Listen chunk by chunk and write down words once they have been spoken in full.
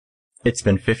It's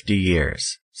been 50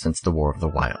 years since the War of the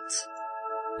Wilds,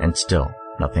 and still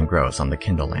nothing grows on the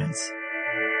Kindlelands.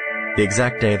 The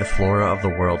exact day the flora of the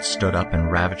world stood up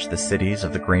and ravaged the cities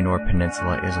of the Graynor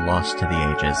Peninsula is lost to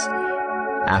the ages.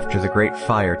 After the Great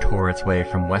Fire tore its way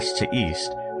from west to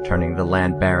east, turning the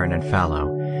land barren and fallow,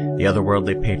 the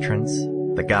otherworldly patrons,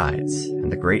 the guides,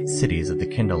 and the great cities of the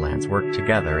Kindlelands worked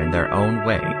together in their own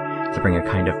way to bring a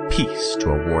kind of peace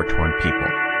to a war-torn people.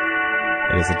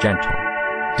 It is a gentle,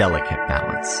 delicate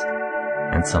balance,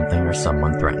 and something or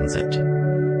someone threatens it.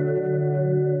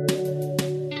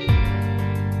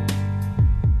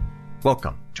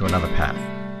 Welcome to Another Path.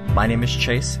 My name is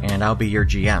Chase, and I'll be your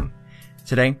GM.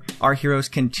 Today, our heroes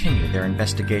continue their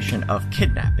investigation of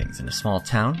kidnappings in a small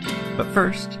town, but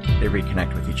first, they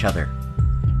reconnect with each other.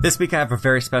 This week I have a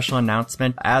very special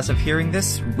announcement. As of hearing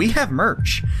this, we have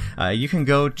merch. You can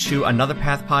go to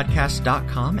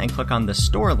anotherpathpodcast.com and click on the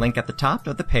store link at the top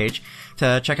of the page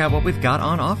to check out what we've got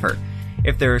on offer.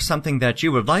 If there's something that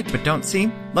you would like but don't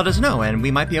see, let us know and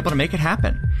we might be able to make it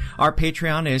happen. Our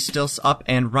Patreon is still up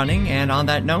and running, and on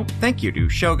that note, thank you to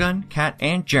Shogun, Kat,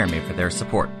 and Jeremy for their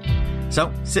support.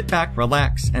 So, sit back,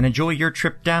 relax, and enjoy your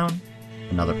trip down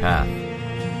another path.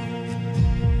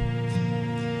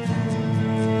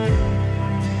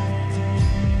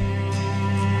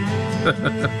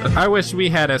 I wish we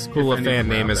had as cool a fan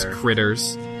name as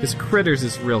Critters, because Critters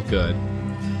is real good.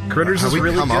 Critters is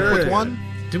really good. Have we come up with one?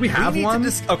 Do we have one?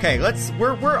 Okay,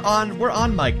 we're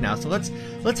on mic now, so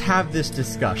let's have this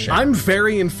discussion. I'm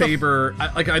very in favor.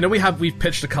 I know we've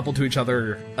pitched a couple to each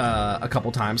other a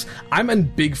couple times. I'm in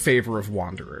big favor of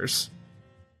Wanderers.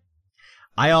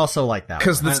 I also like that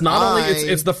because it's not only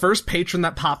it's the first patron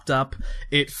that popped up.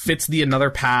 It fits the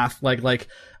Another Path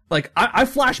I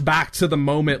flash back to the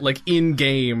moment, in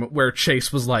game, where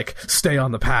Chase was like, stay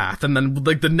on the path, and then,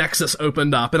 the Nexus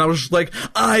opened up, and I was just like,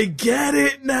 I get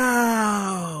it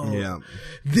now! Yeah.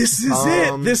 This is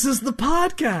it! This is the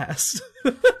podcast!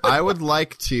 I would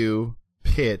like to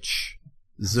pitch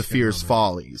Zephyr's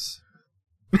Follies.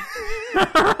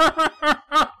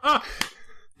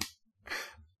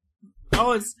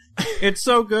 Oh, it's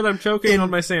so good, I'm choking on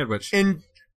my sandwich.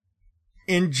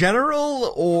 In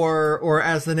general, or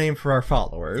as the name for our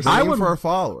followers? I would for our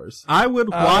followers. I would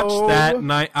watch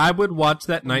I would watch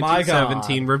that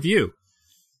 1917 review.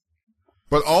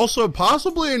 But also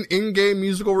possibly an in-game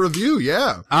musical review,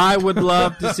 yeah. I would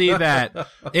love to see that.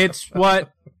 It's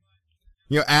what...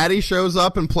 Addie shows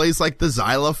up and plays, the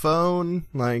xylophone.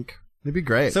 It'd be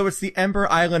great. So it's the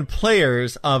Ember Island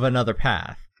players of Another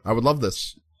Path. I would love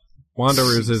this.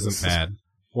 Wanderers isn't bad.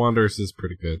 Wanderers is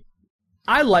pretty good.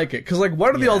 I like it, because,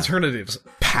 what are the alternatives?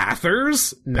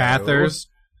 Pathers? No. Pathers?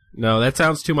 No, that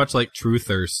sounds too much like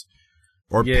Truthers.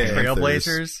 Or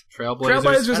Trailblazers?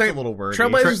 Trailblazers? That's a little wordy.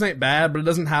 Trailblazers ain't bad, but it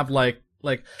doesn't have,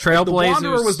 Trailblazers... The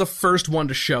Wanderer was the first one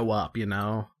to show up, And,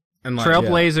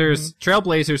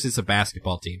 Trailblazers is a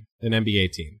basketball team, an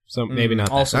NBA team, so maybe not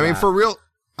also that. I mean, for real,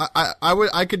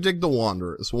 I could dig the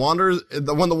Wanderers. When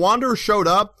the Wanderers showed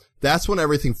up, that's when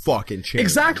everything fucking changed.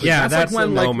 Exactly. Yeah, that's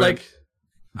when,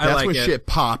 that's when shit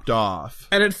popped off.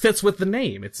 And it fits with the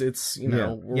name. It's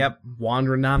we're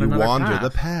wandering down another path. Wander the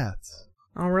paths.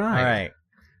 All right.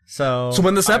 So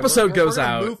when this episode goes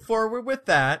out, move forward with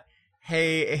that.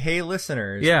 Hey,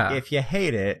 listeners. Yeah. If you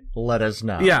hate it, let us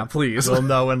know. Yeah, please. We'll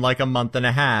know in a month and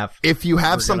a half. If you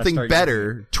have something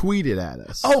better, tweet it at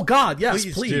us. Oh God, yes,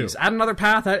 please. Do. Add Another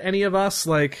Path at any of us,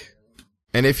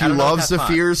 And if you love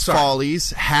Zephyr's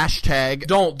Follies, hashtag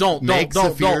don't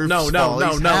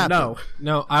no.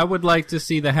 No, I would like to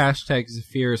see the hashtag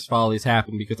Zephyr's Follies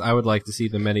happen because I would like to see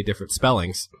the many different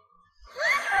spellings.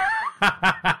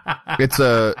 It's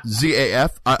a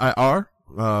ZAFIIR.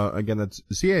 Again, that's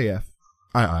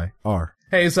ZAFIIR.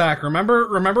 Hey Zach,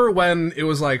 remember when it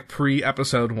was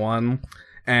pre-episode 1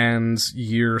 and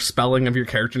your spelling of your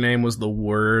character name was the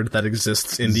word that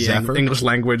exists in the English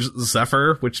language,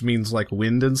 Zephyr, which means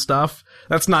wind and stuff?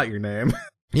 That's not your name.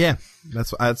 Yeah,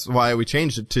 that's why we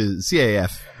changed it to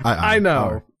ZAFIIR. I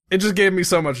know. It just gave me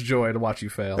so much joy to watch you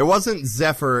fail. It wasn't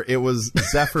Zephyr, it was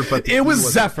Zephyr, but it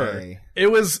was Zephyr.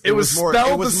 It was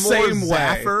spelled the same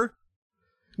way.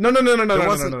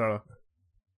 No.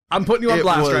 I'm putting you on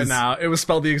blast right now. It was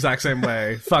spelled the exact same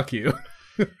way. Fuck you.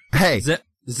 Hey.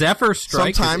 Zephyr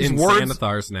Strike is in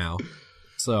Xanathars now.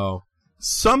 So.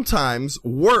 Sometimes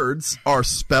words are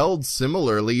spelled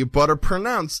similarly, but are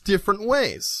pronounced different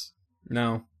ways.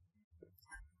 No.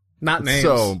 Not names.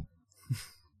 So.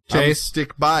 Chase.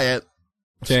 Stick by it.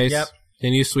 Chase. Yep.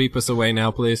 Can you sweep us away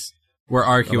now, please? We're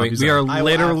arguing. We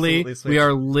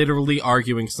are literally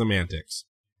arguing semantics.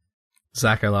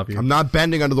 Zach, I love you. I'm not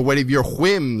bending under the weight of your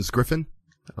whims, Griffin.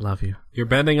 I love you. You're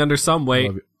bending under some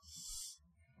weight.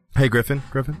 Hey, Griffin.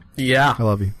 Yeah. I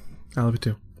love you. I love you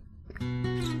too.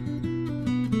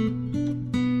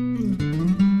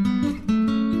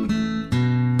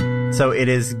 So it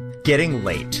is getting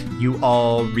late. You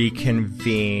all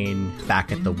reconvene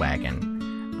back at the wagon.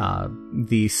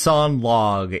 The sawn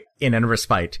log in a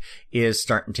respite is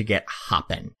starting to get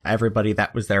hopping. Everybody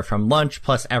that was there from lunch,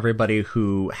 plus everybody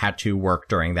who had to work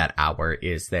during that hour,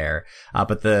 is there.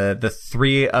 But the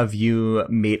three of you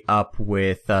meet up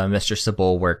with Mr.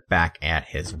 Sebulwerk back at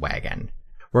his wagon.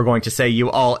 We're going to say you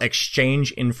all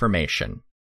exchange information,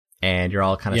 and you're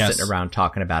all kind of sitting around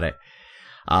talking about it.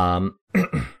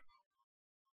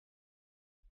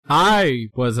 I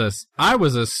was a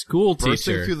school teacher.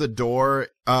 Bursting through the door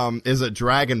is a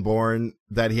dragonborn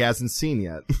that he hasn't seen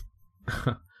yet.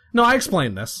 No, I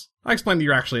explained this. I explained that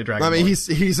you're actually a dragon. I mean,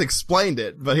 he's explained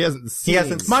it, but he hasn't seen. He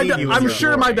hasn't my seen dad. you I'm as a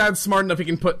sure my warrior. dad's smart enough he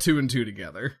can put 2 and 2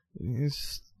 together.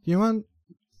 You want?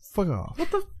 Fuck off. What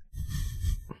the?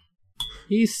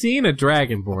 He's seen a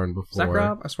dragonborn before. Is that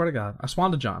Rob? I swear to God. I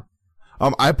swan to John.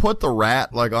 I put the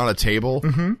rat like on a table.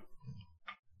 Mm-hmm.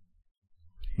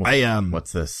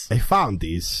 What's this? I found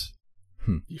these.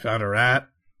 You found a rat?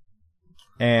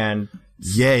 And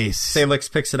Yes. Salix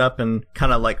picks it up and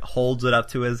kind of like holds it up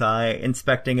to his eye,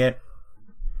 inspecting it.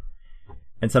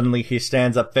 And suddenly he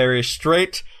stands up very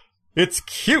straight. It's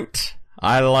cute.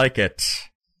 I like it.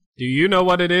 Do you know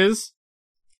what it is?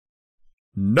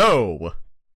 No.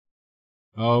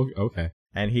 Oh, okay.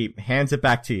 And he hands it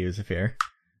back to you, Zephyr.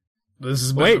 This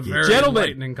is a Wait, very gentlemen,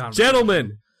 enlightening conversation.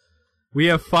 gentlemen, we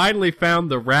have finally found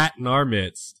the rat in our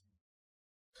midst.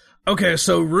 Okay,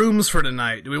 so rooms for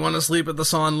tonight. Do we want to sleep at the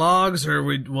sawn logs, or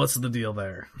what's the deal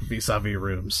there? Vis-a-vis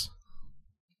rooms.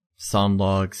 Sawn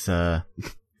logs,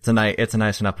 it's a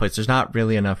nice enough place. There's not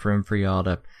really enough room for y'all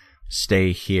to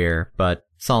stay here, but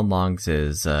sawn logs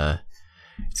is,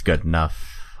 it's good enough.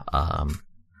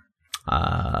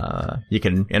 You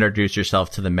can introduce yourself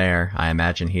to the mayor. I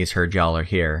imagine he's heard y'all are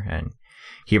here, and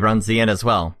he runs the inn as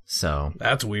well, so.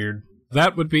 That's weird.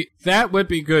 That would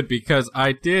be good because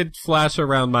I did flash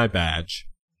around my badge.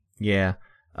 Yeah.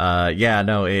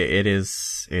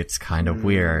 It's kind of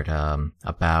weird.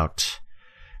 About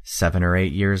 7 or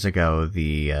 8 years ago,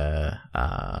 there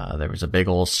was a big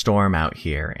old storm out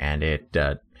here, and it,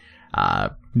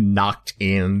 knocked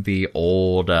in the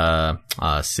old,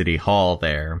 city hall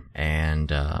there,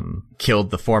 and,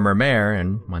 killed the former mayor,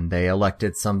 and when they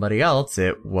elected somebody else,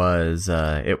 it was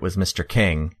Mr.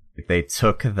 King. They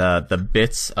took the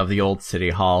bits of the old city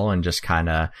hall and just kind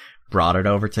of brought it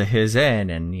over to his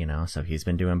inn, and, so he's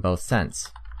been doing both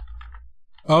since.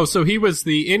 Oh, so he was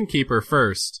the innkeeper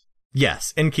first.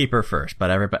 Yes, innkeeper first, but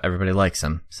everybody likes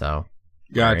him, so.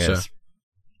 Gotcha. there he is.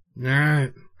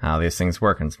 Alright. How these things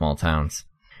work in small towns.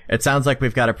 It sounds like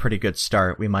we've got a pretty good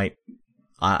start.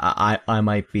 I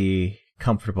might be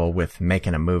comfortable with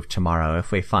making a move tomorrow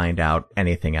if we find out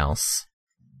anything else.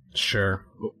 Sure.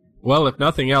 Well, if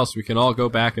nothing else, we can all go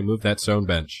back and move that stone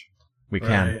bench. We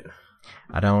can. Right.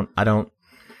 I don't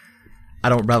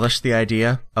relish the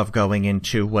idea of going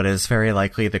into what is very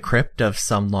likely the crypt of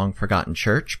some long forgotten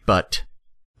church, but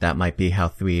that might be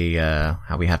how we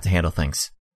have to handle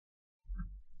things.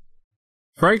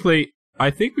 Frankly, I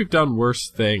think we've done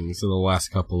worse things in the last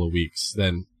couple of weeks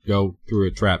than go through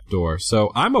a trap door,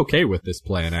 so I'm okay with this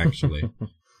plan, actually.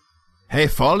 Hey,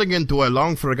 falling into a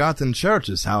long-forgotten church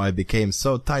is how I became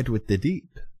so tight with the deep.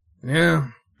 Yeah.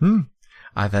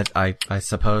 I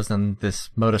suppose then this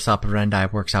modus operandi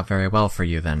works out very well for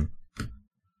you then.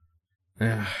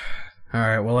 Yeah.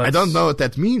 Alright, well, I don't know what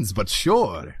that means, but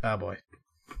sure. Oh, boy.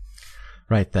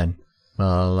 Right then.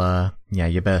 Well, yeah,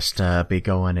 you best be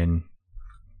going and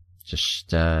just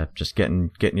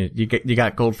getting you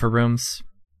got gold for rooms?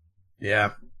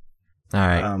 Yeah. All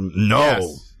right. No.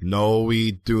 Yes. No,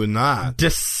 we do not.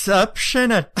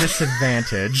 Deception at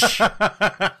disadvantage.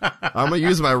 I'm gonna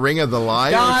use my Ring of the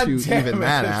Liar God to damn even it.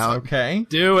 that out. Okay.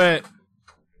 Do it!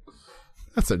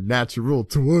 That's a natural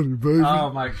 20, baby.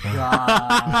 Oh my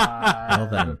God.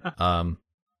 Well then.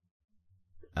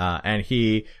 And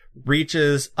he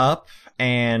reaches up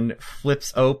and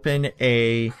flips open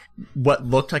what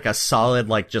looked like a solid,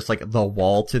 just the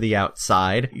wall to the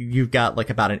outside. You've got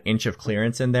about an inch of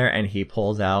clearance in there, and he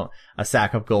pulls out a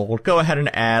sack of gold. Go ahead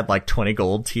and add 20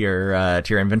 gold to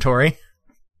your inventory.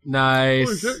 Nice.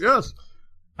 Holy shit, yes.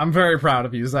 I'm very proud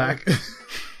of you, Zach.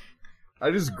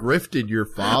 I just grifted your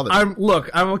father. I'm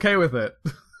okay with it.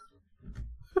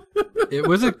 It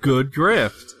was a good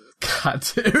grift. God,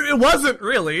 it wasn't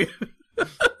really.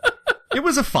 It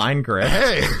was a fine grip.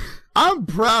 Hey, I'm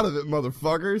proud of it,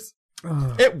 motherfuckers. It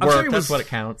I'm sure worked. it That's was- what it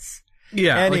counts.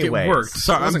 Yeah, Anyways. like it worked.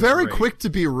 So It I'm wasn't very great. quick to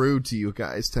be rude to you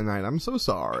guys tonight. I'm so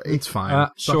sorry. It's fine.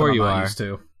 Sure Something I'm you not are. used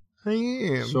to. I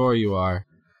am. Sure you are.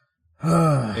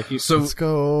 If you Let's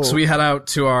go. So we head out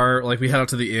to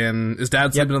the inn. Is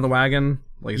Dad sleeping in the wagon?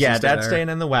 Like, is he Yeah, staying Dad's there? staying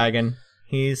in the wagon.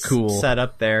 He's Cool. set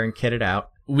up there and kitted out.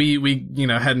 We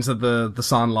head into the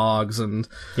sawn logs and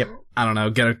Yep. I don't know,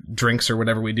 get drinks or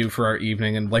whatever we do for our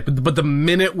evening, and like, but the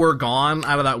minute we're gone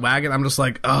out of that wagon, I'm just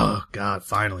like, oh god,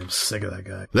 finally, I'm sick of that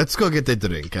guy. Let's go get a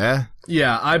drink, eh?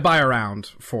 Yeah, I buy a round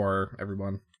for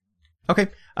everyone. Okay.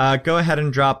 Go ahead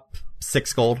and drop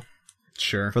 6 gold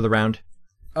Sure. for the round.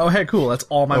 Oh, hey, cool. That's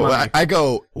all my Oh, money. I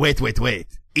go, wait.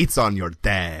 It's on your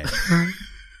dad.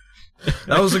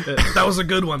 That was a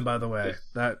good one, by the way.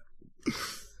 That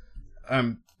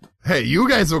Hey, you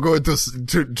guys were going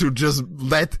to just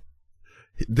let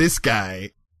this guy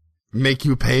make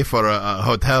you pay for a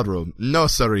hotel room. No,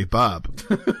 sorry, Bob.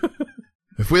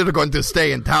 If we're going to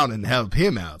stay in town and help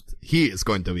him out, he is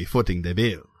going to be footing the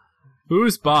bill.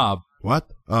 Who's Bob?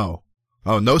 What? Oh,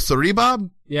 no, sorry,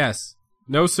 Bob? Yes.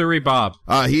 No siree, Bob.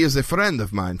 He is a friend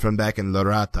of mine from back in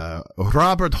Lorata.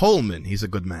 Robert Holman. He's a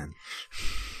good man.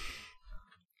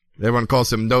 Everyone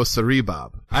calls him No Siree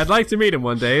Bob. I'd like to meet him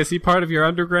one day. Is he part of your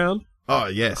underground? Oh,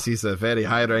 yes, he's a very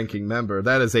high-ranking member.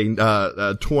 That is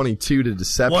a 22 to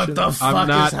deception. what the fuck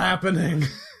not- is happening?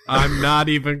 I'm not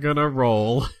even gonna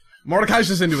roll. Mordecai's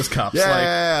just into his cups. Like,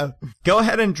 Yeah. Go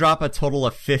ahead and drop a total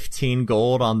of 15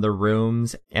 gold on the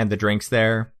rooms and the drinks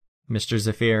there, Mr.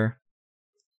 Zephyr.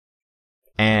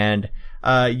 And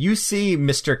you see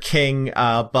Mr. King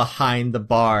behind the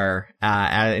bar,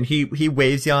 and he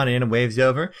waves you on in and waves you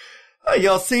over. Oh,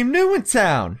 y'all seem new in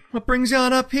town. What brings you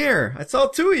on up here? I saw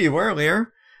 2 of you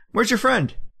earlier. Where's your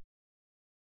friend?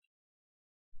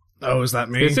 oh, is that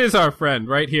me? This is our friend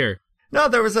right here. No,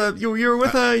 there was you were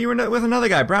with with another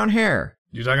guy, brown hair.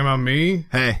 You talking about me?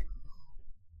 Hey.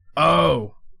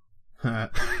 Oh.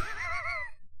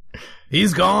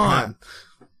 He's gone.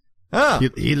 Oh,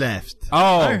 He left. Oh,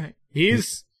 all right.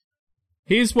 he's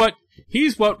what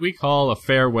we call a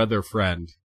fair weather friend.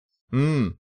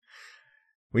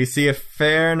 We see a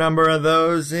fair number of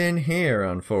those in here,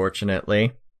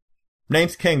 unfortunately.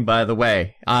 Name's King, by the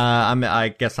way.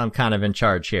 I guess I'm kind of in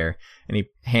charge here. And he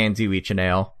hands you each an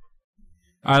ale.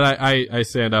 I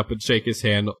stand up and shake his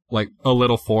hand, like, a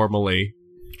little formally.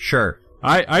 Sure.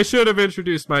 I should have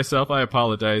introduced myself. I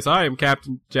apologize. I am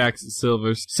Captain Jackson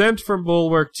Silvers, sent from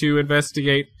Bulwark to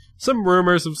investigate some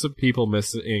rumors of some people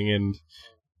missing and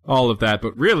all of that.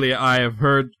 But really, I have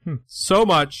heard so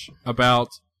much about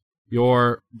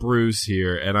your brews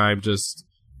here, and I'm just...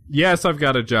 Yes, I've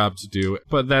got a job to do,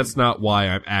 but that's not why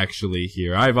I'm actually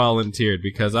here. I volunteered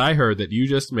because I heard that you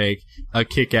just make a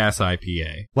kick-ass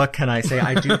IPA. What can I say?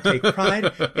 I do take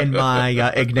pride in my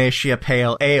Ignatia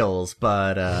Pale Ales,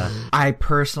 but I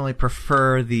personally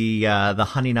prefer the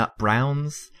Honey Nut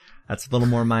Browns. That's a little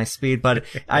more my speed, but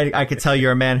I could tell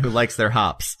you're a man who likes their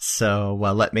hops. So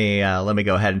let me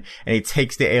go ahead and he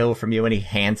takes the ale from you and he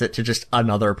hands it to just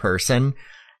another person.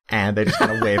 And they just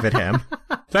kind of wave at him.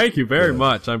 Thank you very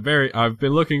much. I've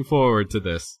been looking forward to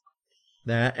this.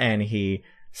 And he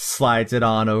slides it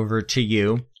on over to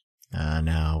you.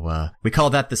 Now, we call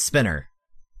that the spinner.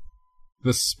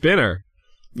 The spinner.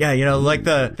 Yeah, you know, like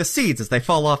the seeds as they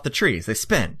fall off the trees, they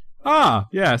spin. Ah,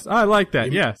 yes, I like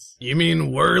that, yes. You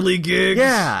mean whirligigs?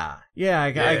 Yeah,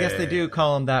 I guess they do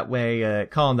call them that way,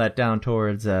 call them that down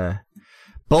towards,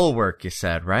 Bulwark, you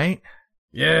said, right?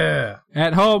 Yeah.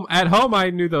 At home, I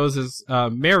knew those as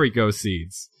marigo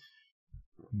seeds.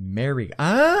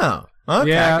 Oh, okay,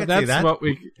 Yeah, I can see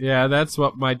that. that's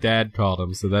what my dad called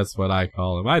them, so that's what I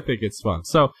call them. I think it's fun.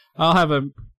 So I'll have a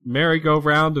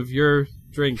merry-go-round of your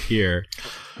drink here.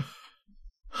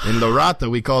 In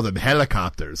Lorata, we call them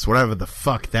helicopters, whatever the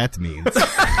fuck that means.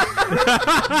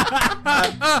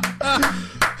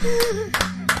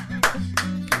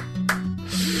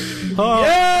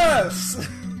 Yes!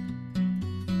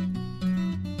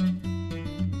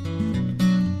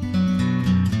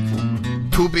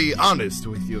 To be honest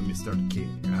with you, Mr.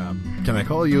 King, can I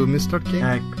call you Mr.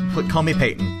 King? Call me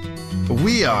Peyton.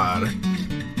 We are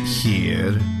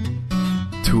here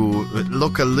to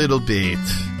look a little bit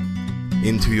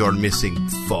into your missing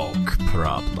folk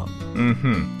problem.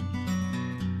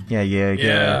 Yeah.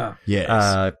 Yeah.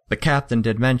 Yes. The captain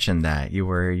did mention that you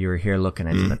were here looking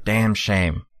into it. Damn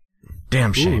shame.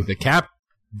 Damn shame. Ooh, the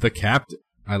captain.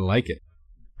 I like it.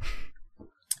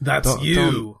 That's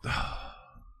you.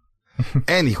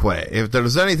 Anyway, if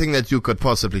there's anything that you could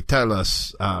possibly tell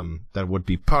us that would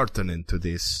be pertinent to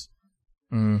this,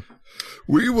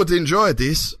 we would enjoy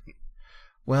this.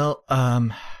 Well, I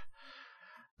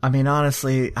mean,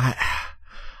 honestly,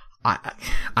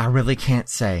 I really can't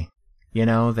say. You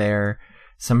know, they're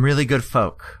some really good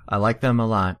folk. I like them a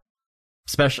lot.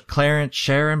 Especially Clarence,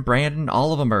 Sharon, Brandon,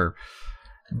 all of them are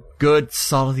good,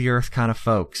 salt of the earth kind of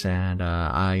folks. And,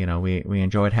 we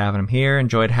enjoyed having them here,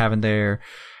 enjoyed having their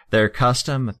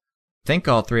custom. I think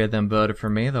all three of them voted for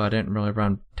me, though I didn't really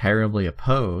run terribly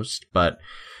opposed. But,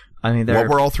 I mean, What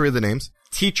were all three of the names?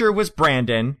 Teacher was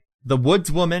Brandon, the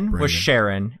woodswoman was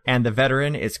Sharon, and the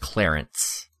veteran is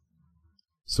Clarence.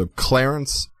 So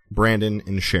Clarence, Brandon,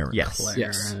 and Sharon. Yes.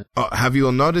 Yes. Have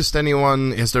you noticed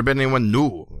anyone? Has there been anyone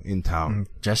new in town?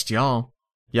 Just y'all.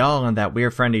 Y'all and that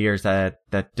weird friend of yours that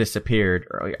disappeared.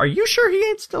 Are you sure he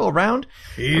ain't still around?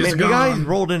 He's the gone. guy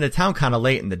rolled into town kind of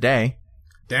late in the day.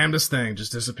 Damnedest thing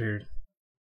just disappeared.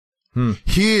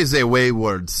 He is a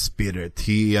wayward spirit.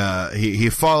 He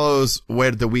follows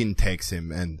where the wind takes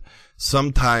him, and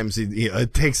sometimes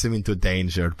it takes him into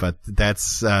danger. But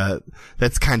that's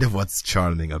kind of what's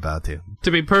charming about him.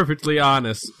 To be perfectly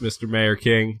honest, Mr. Mayor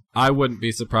King, I wouldn't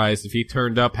be surprised if he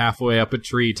turned up halfway up a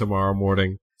tree tomorrow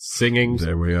morning, singing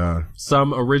There we are.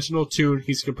 some original tune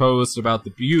he's composed about the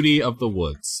beauty of the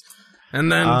woods.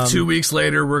 And then 2 weeks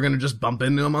later, we're gonna just bump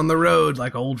into him on the road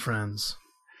like old friends.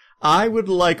 I would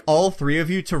like all three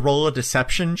of you to roll a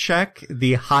deception check.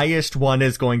 The highest one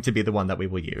is going to be the one that we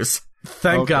will use.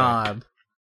 Thank God.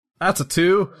 That's a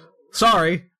 2.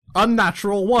 Sorry.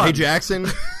 Unnatural 1. Hey Jackson,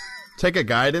 take a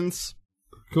guidance.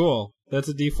 Cool. That's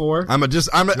a D4.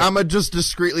 I'm just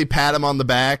discreetly pat him on the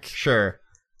back. Sure.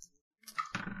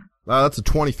 That's a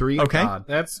 23. Okay. God.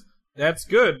 That's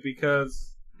good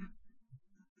because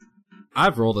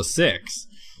I've rolled a 6.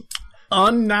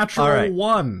 Unnatural All right.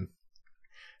 1.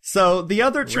 So the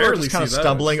other two are Rarely just kind of see those.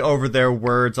 stumbling over their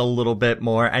words a little bit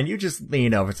more, and you just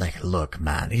lean over. It's like, look,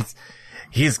 man,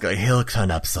 he'll turn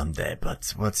up someday,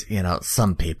 but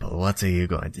some people, what are you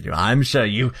going to do? I'm sure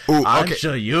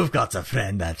you've got a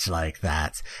friend that's like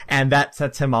that. And that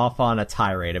sets him off on a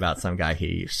tirade about some guy he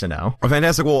used to know. Oh,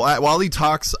 fantastic. Well, while he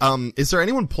talks, is there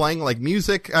anyone playing like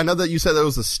music? I know that you said there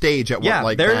was a stage at one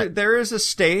like that. There is a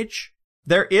stage.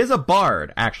 There is a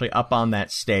bard actually up on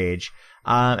that stage.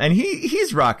 And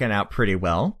he's rocking out pretty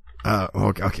well.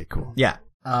 Okay, cool. Yeah.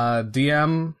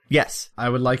 DM, Yes. I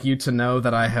would like you to know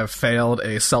that I have failed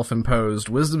a self-imposed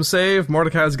wisdom save.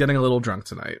 Mordecai's getting a little drunk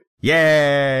tonight.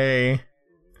 Yay.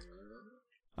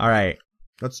 All right.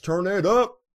 Let's turn it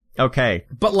up. Okay.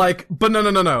 But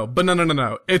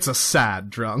no. It's a sad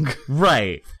drunk.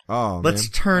 Right. Oh, Let's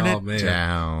turn Oh, it man.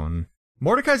 down.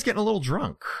 Mordecai's getting a little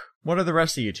drunk. What are the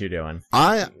rest of you two doing?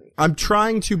 I'm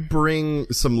trying to bring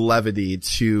some levity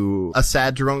to a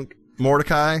sad drunk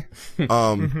Mordecai.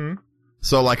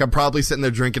 So like I'm probably sitting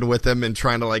there drinking with him and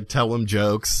trying to like tell him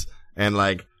jokes and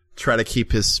like try to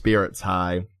keep his spirits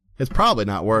high. It's probably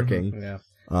not working.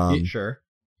 Yeah. Sure.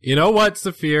 You know what,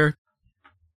 Saphir?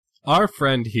 Our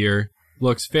friend here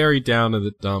looks very down in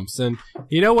the dumps, and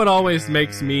you know what always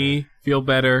makes me feel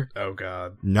better? Oh,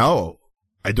 God. No,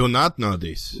 I do not know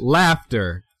this.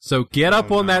 Laughter. So get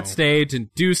up on that stage and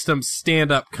do some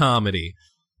stand-up comedy.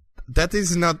 That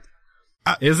is not.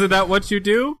 Isn't that what you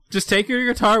do? Just take your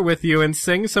guitar with you and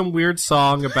sing some weird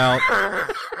song about,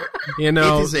 It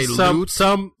is a lute.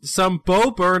 some Bo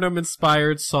Burnham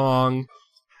inspired song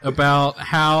about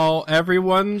how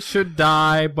everyone should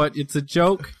die, but it's a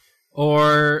joke,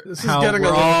 or This is how getting we're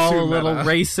a little all too a little meta.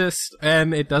 racist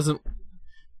and it doesn't,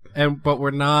 but we're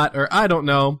not, or I don't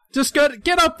know. Just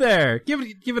get up there, give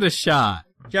it a shot.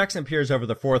 Jackson peers over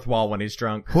the fourth wall when he's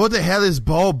drunk. Who the hell is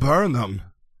Bo Burnham?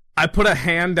 I put a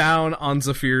hand down on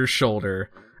Zephyr's shoulder,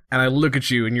 and I look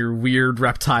at you in your weird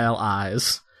reptile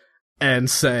eyes, and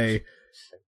say,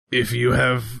 if you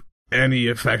have any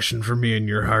affection for me in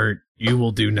your heart, you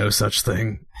will do no such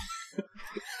thing.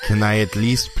 Can I at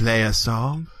least play a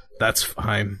song? That's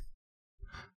fine.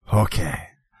 Okay.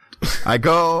 I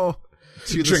go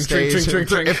to the Drink, drink, stage. drink,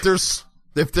 drink, drink.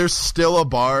 If there's still a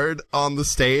bard on the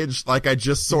stage, like I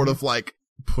just sort of like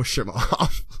push him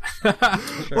off.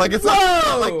 Like it's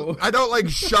not like I don't like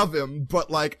shove him, but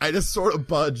like I just sort of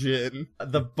budge in.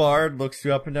 The bard looks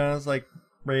you up and down, like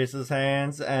raises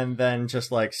hands, and then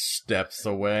just like steps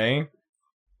away.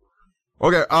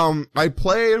 Okay, I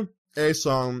play a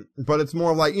song, but it's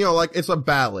more like, like it's a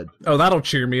ballad. Oh, that'll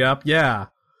cheer me up, yeah.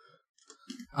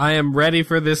 I am ready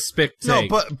for this spick take.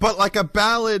 No, but like a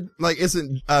ballad, like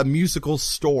isn't a musical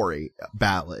story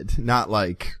ballad, not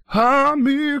like I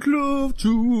make love to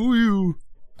you,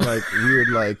 like weird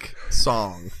like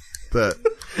song. But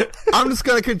I'm just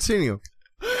gonna continue.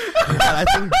 And I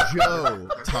think Joe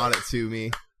taught it to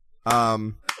me.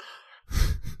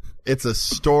 It's a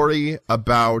story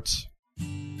about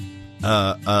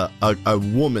a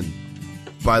woman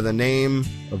by the name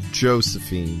of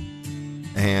Josephine.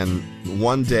 And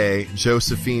one day,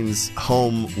 Josephine's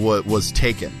home was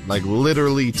taken. Like,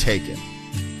 literally taken.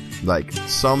 Like,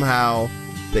 somehow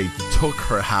they took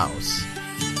her house.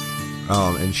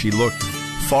 And she looked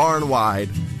far and wide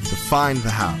to find the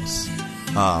house.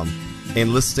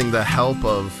 Enlisting the help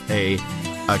of a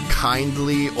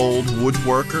kindly old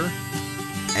woodworker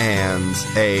and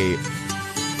a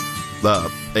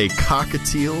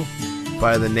cockatiel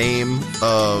by the name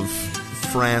of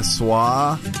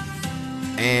Francois,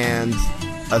 and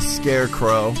a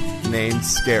scarecrow named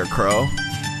Scarecrow.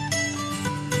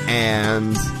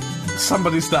 And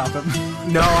Somebody stop him.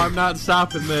 No, I'm not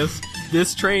stopping this.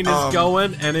 This train is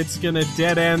going, and it's gonna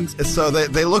dead end. so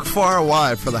they look far and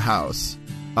wide for the house,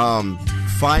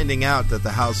 finding out that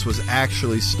the house was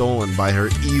actually stolen by her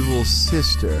evil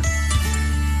sister,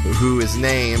 who is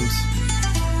named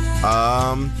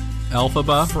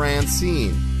Elphaba?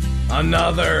 Francine.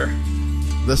 Another.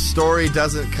 The story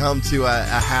doesn't come to a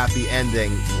happy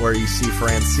ending where you see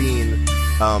Francine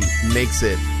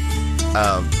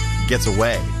gets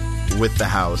away with the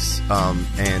house,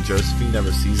 and Josephine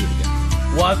never sees it again.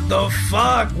 What the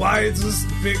fuck? Why is this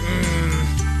big...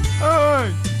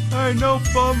 Hey, no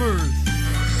bummers.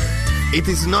 It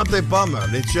is not a bummer.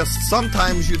 It's just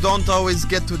sometimes you don't always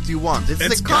get what you want.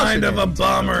 It's kind of a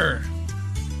bummer.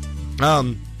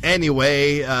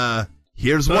 Anyway,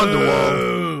 here's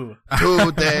Wonderwall.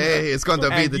 Today is going to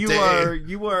be the day.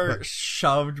 You were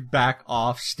shoved back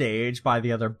off stage by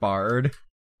the other bard.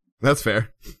 That's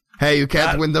fair. Hey, you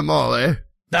can't win them all, eh?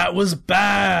 That was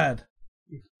bad.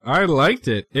 I liked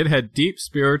it. It had deep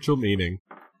spiritual meaning.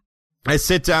 I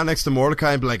sit down next to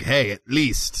Mordecai and be like, hey, at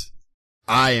least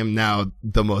I am now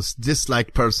the most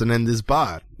disliked person in this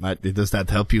bar. Does that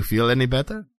help you feel any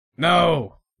better?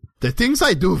 No. The things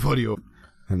I do for you.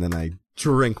 And then I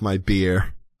drink my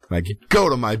beer. I go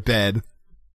to my bed.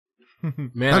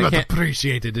 Man, I'm I not can't...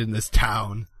 appreciated in this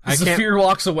town. Zephyr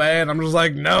walks away, and I'm just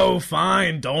like, no,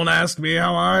 fine. Don't ask me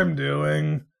how I'm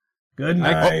doing. Good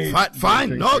night.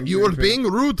 Fine. No, you were being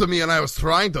rude to me, and I was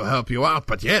trying to help you out.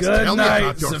 But yes, Good tell night, me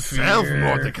about yourself, Zephyr.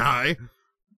 Mordecai.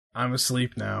 I'm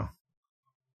asleep now.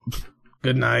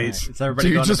 Good night. Is everybody Do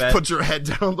you going just to bed? put your head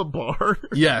down on the bar?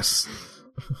 Yes.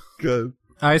 Good.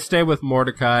 I stay with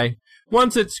Mordecai.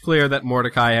 Once it's clear that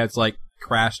Mordecai has,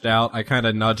 crashed out, I kind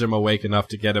of nudge him awake enough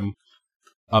to get him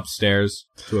upstairs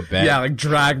to a bed. Yeah,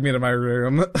 drag me to my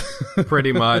room.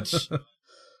 Pretty much.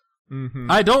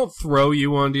 Mm-hmm. I don't throw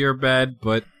you onto your bed,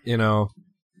 but,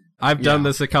 I've done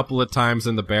this a couple of times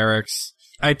in the barracks.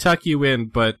 I tuck you in,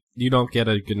 but you don't get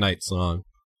a goodnight song.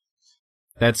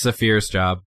 That's Zephyr's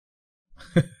job.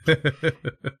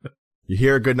 You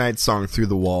hear a goodnight song through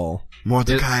the wall.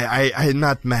 Mordecai, I'm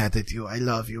not mad at you. I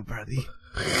love you, buddy.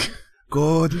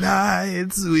 Good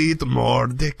night, sweet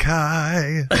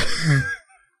Mordecai.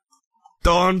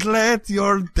 Don't let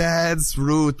your dad's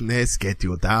rudeness get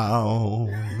you down.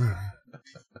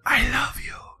 I love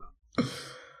you.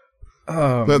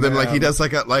 Oh, But then, man. he does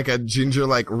like a ginger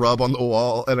rub on the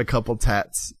wall and a couple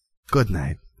tats. Good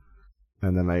night.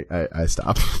 And then I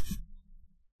stop.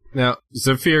 Now,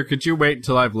 Zephyr, could you wait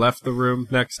until I've left the room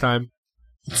next time?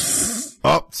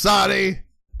 Oh, sorry.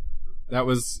 That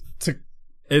was...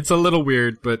 It's a little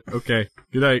weird, but okay.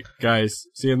 Good night, guys.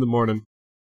 See you in the morning.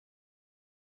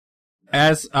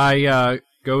 As I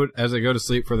go to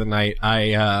sleep for the night,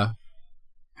 I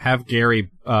have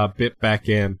Gary bit back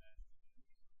in.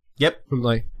 Yep. I'm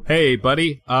like, hey,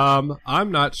 buddy,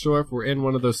 I'm not sure if we're in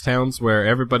one of those towns where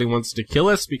everybody wants to kill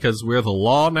us because we're the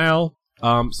law now.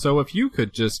 So if you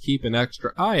could just keep an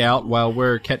extra eye out while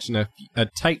we're catching a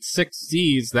tight 6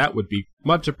 Z's, that would be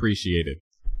much appreciated.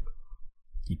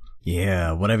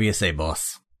 Yeah, whatever you say,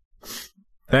 boss.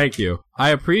 Thank you. I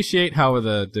appreciate how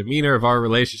the demeanor of our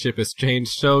relationship has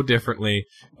changed so differently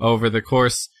over the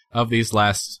course of these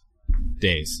last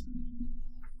days.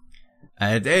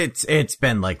 It's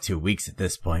been 2 weeks at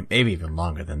this point, maybe even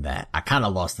longer than that. I kind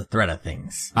of lost the thread of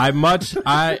things. I much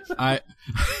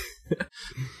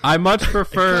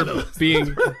prefer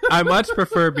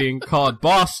being called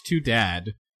boss to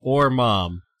dad or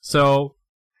mom. So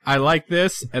I like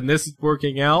this, and this is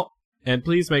working out. And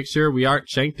please make sure we aren't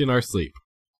shanked in our sleep.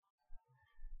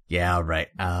 Yeah, all right.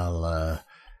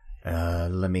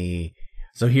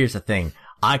 So here's the thing.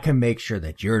 I can make sure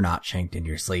that you're not shanked in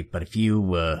your sleep, but if you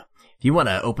want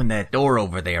to open that door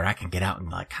over there, I can get out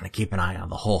and kind of keep an eye on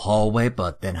the whole hallway,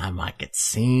 but then I might get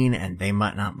seen and they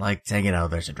might not say,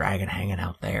 there's a dragon hanging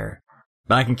out there.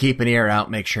 But I can keep an ear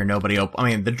out, make sure nobody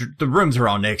the rooms are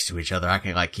all next to each other. I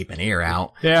can keep an ear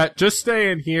out. Yeah, just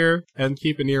stay in here and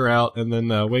keep an ear out, and then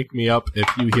wake me up if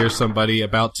you hear somebody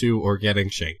about to or getting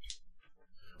shanked.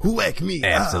 Wake me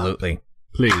up. Absolutely.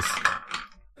 Please.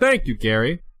 Thank you,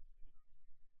 Gary.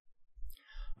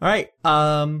 All right.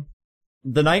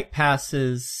 The night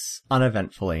passes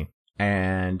uneventfully,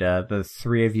 and the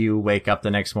three of you wake up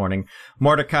the next morning.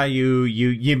 Mordecai,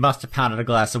 you must have pounded a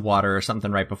glass of water or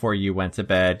something right before you went to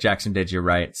bed. Jackson did you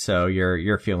right, so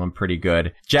you're feeling pretty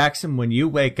good. Jackson, when you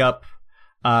wake up,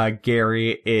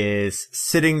 Gary is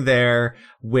sitting there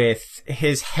with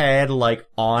his head like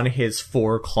on his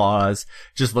foreclaws,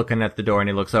 just looking at the door, and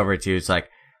he looks over at you. It's like,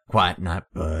 quiet night,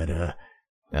 but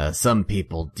some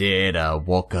people did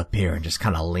woke up here and just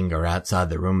kind of linger outside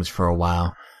the rooms for a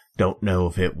while. Don't know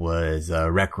if it was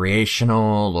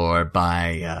recreational or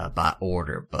by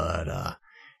order, but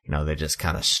they just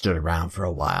kind of stood around for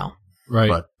a while. Right.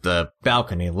 But the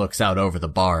balcony looks out over the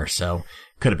bar, so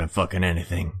could have been fucking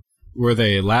anything. Were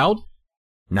they loud?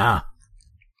 Nah.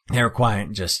 They were quiet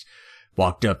and just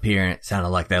walked up here, and it sounded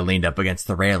like they leaned up against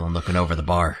the railing looking over the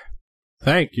bar.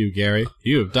 Thank you, Gary.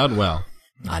 You have done well.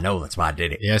 I know, that's why I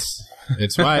did it. Yes.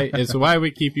 It's why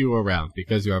we keep you around,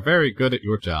 because you are very good at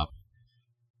your job.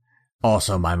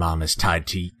 Also, my mom is tied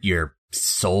to your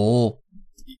soul.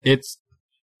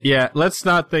 Let's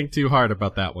not think too hard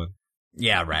about that one.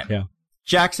 Yeah, right. Yeah.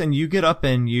 Jackson, you get up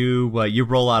and you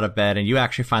roll out of bed, and you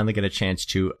actually finally get a chance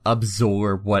to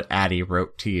absorb what Addie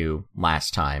wrote to you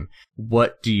last time.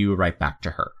 What do you write back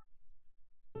to her?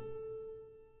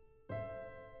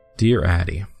 Dear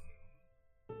Addie,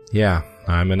 yeah,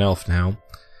 I'm an elf now.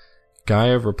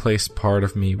 Gaia replaced part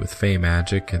of me with Fey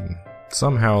magic, and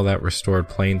somehow that restored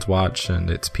Plainswatch and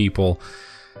its people.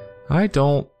 I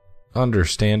don't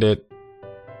understand it,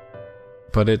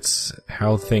 but it's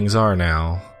how things are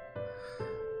now.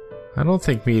 I don't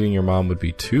think meeting your mom would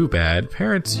be too bad.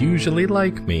 Parents usually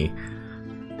like me.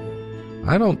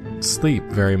 I don't sleep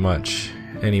very much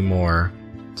anymore.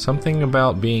 Something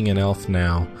about being an elf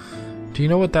now. Do you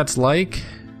know what that's like?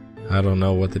 I don't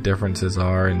know what the differences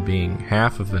are in being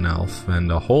half of an elf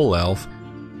and a whole elf.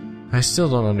 I still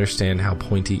don't understand how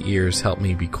pointy ears help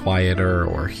me be quieter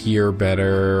or hear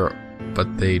better,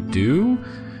 but they do.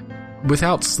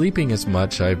 Without sleeping as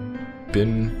much, I've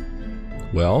been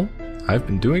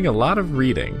doing a lot of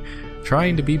reading,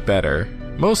 trying to be better,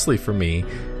 mostly for me,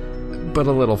 but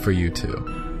a little for you too.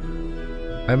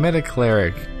 I met a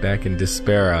cleric back in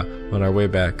Despera on our way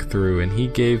back through, and he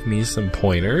gave me some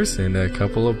pointers and a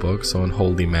couple of books on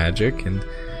holy magic, and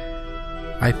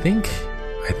I think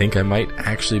I might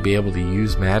actually be able to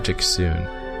use magic soon.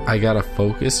 I got a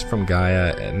focus from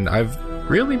Gaia, and I've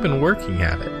really been working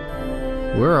at it.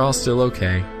 We're all still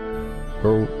okay.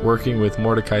 We're working with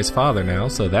Mordecai's father now,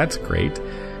 so that's great.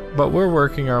 But we're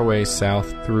working our way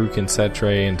south through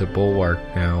Kinsetre into Bulwark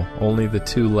now, only the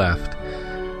two left.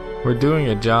 We're doing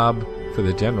a job for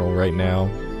the general right now.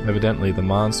 Evidently the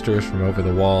monsters from over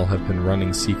the wall have been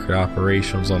running secret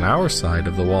operations on our side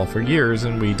of the wall for years,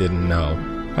 and we didn't know.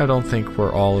 I don't think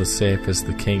we're all as safe as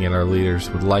the king and our leaders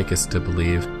would like us to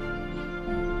believe.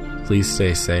 Please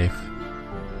stay safe.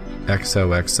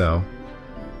 XOXO.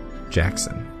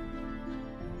 Jackson.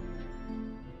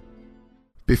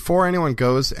 Before anyone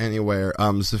goes anywhere,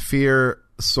 Zephyr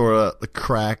sort of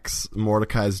cracks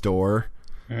Mordecai's door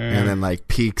and then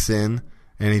peeks in,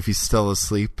 and if he's still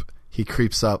asleep, he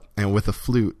creeps up and with a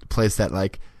flute plays that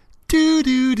do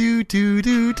do do do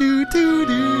do do do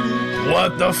do.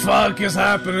 What the fuck is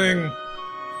happening?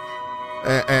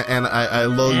 And I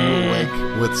lull you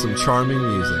awake with some charming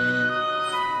music.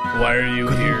 Why are you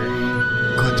here?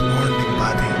 Good morning,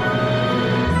 buddy.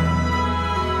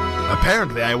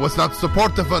 Apparently, I was not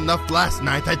supportive enough last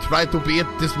night. I tried to be it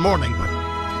this morning, but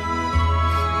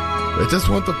I just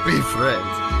want to be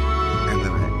friends. And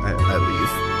then I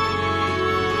leave.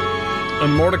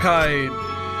 And Mordecai,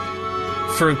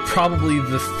 for probably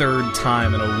the third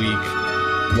time in a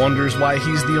week, wonders why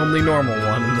he's the only normal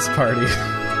one in this party.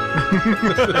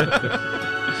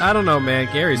 I don't know, man.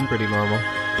 Gary's pretty normal.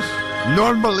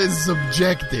 Normal is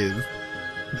subjective.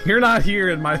 You're not here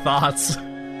in my thoughts.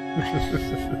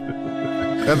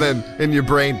 And then in your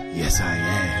brain, yes, I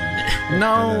am.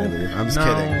 No, I'm just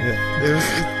kidding.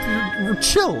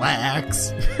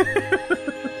 Chillax.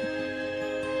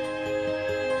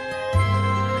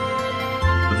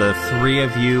 The three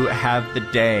of you have the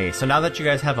day. So now that you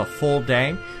guys have a full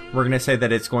day, we're going to say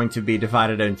that it's going to be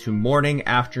divided into morning,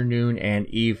 afternoon, and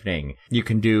evening. You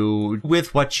can do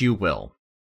with what you will.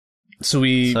 So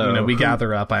we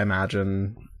gather up, I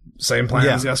imagine. Same plan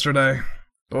as yesterday,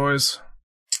 boys.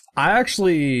 I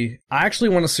actually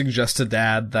want to suggest to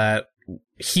Dad that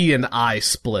he and I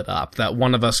split up. That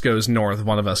one of us goes north,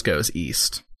 one of us goes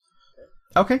east.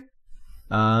 Okay.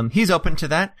 He's open to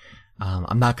that.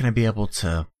 I'm not going to be able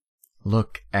to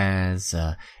look as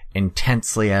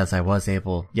intensely as I was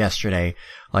able yesterday.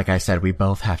 Like I said, we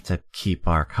both have to keep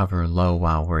our cover low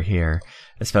while we're here,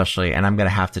 especially, and I'm going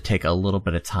to have to take a little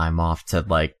bit of time off to,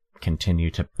 like, continue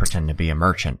to pretend to be a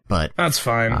merchant, but That's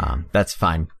fine. that's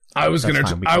fine. I was That's gonna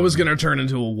fine. I was gonna turn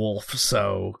into a wolf,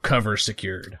 so cover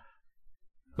secured.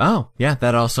 Oh, yeah,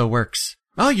 that also works.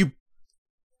 Oh, you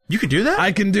could do that?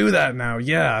 I can do that now.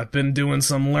 Yeah, I've been doing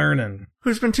some learning.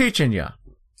 Who's been teaching you?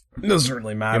 It doesn't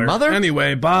really matter. Your mother?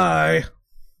 Anyway, bye.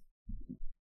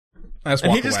 I just And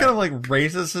walk he just away. kind of, like,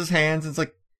 raises his hands and it's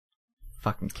like,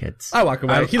 fucking kids. I walk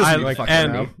away. He doesn't need to fucking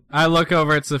and know. I look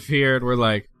over at Saphir and we're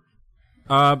like,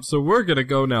 so we're gonna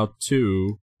go now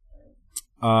too.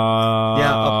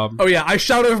 Yeah, Oh yeah, I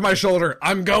shout over my shoulder,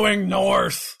 "I'm going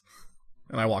north,"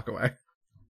 and I walk away.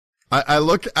 I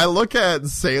look at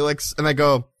Salix and I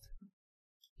go,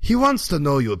 he wants to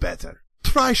know you better.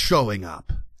 Try showing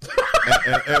up.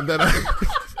 and then I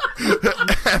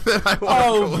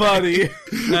walk away. Buddy.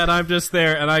 And I'm just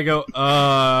there and I go,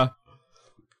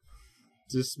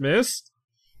 dismissed?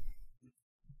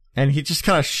 And he just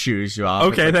kind of shoos you off. Okay,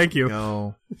 It's like, thank you.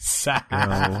 Go.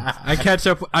 I catch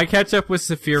up with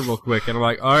Saphir real quick and I'm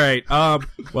like, alright,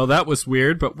 well that was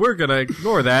weird, but we're gonna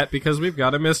ignore that because we've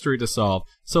got a mystery to solve.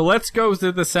 So let's go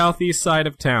to the southeast side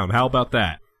of town. How about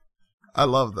that? I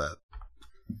love that.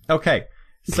 Okay,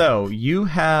 so you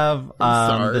have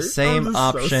the same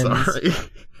options.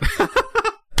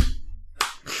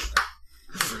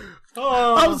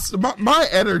 My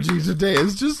energy today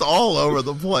is just all over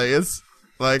the place.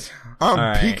 Like, I'm All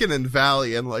right. peaking and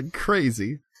valleying like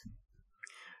crazy.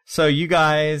 So you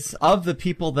guys, of the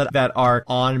people that are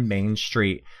on Main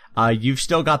Street, you've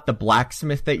still got the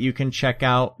blacksmith that you can check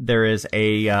out. There is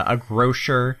a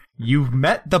grocer. You've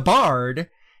met the bard.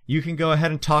 You can go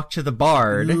ahead and talk to the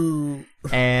bard.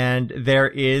 And there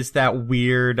is that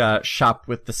weird shop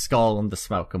with the skull and the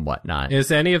smoke and whatnot.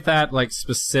 Is any of that, like,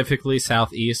 specifically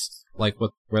southeast? Like,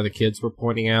 where the kids were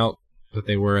pointing out that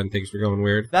they were and things were going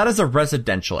weird? That is a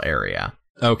residential area.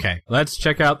 Okay, let's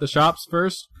check out the shops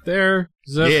first. There,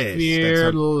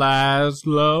 Zephyr that's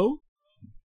Laszlo.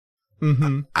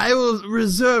 Mm-hmm. I will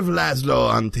reserve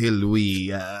Laszlo until we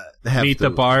have Meet to the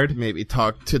bard. Maybe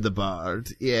talk to the bard.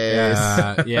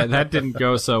 Yes. Yeah, that didn't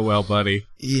go so well, buddy.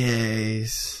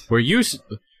 Yes. Were you?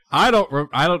 I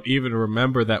don't even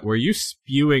remember that. Were you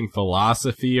spewing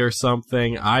philosophy or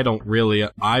something? I don't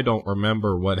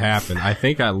remember what happened. I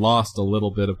think I lost a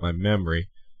little bit of my memory.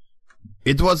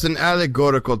 It was an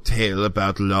allegorical tale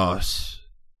about loss.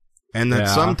 And that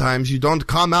Yeah. sometimes you don't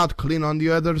come out clean on the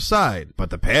other side.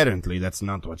 But apparently that's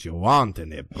not what you want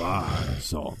in a bar,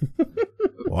 so...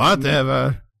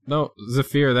 Whatever. No,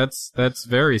 Zephyr, that's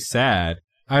very sad.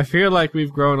 I feel like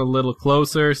we've grown a little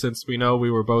closer since we know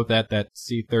we were both at that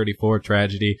C-34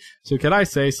 tragedy. So can I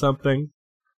say something?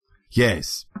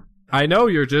 Yes. I know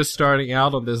you're just starting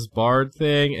out on this bard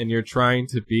thing and you're trying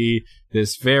to be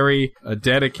this very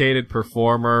dedicated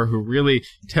performer who really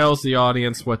tells the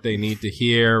audience what they need to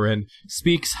hear and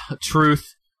speaks truth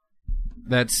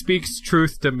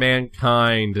to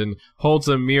mankind and holds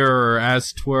a mirror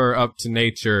as 'twere up to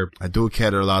nature. I do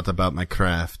care a lot about my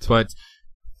craft. But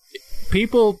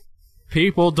people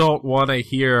don't want to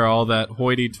hear all that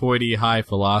hoity-toity high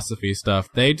philosophy stuff.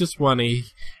 They just want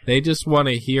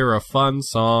to hear a fun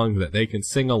song that they can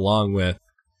sing along with.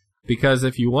 Because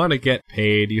if you want to get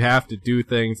paid, you have to do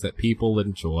things that people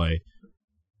enjoy.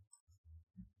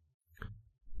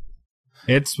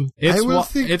 It's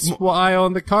why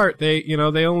on the cart they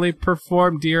only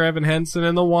perform Dear Evan Hansen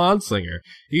and the Wanslinger.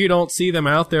 You don't see them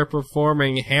out there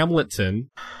performing Hamilton.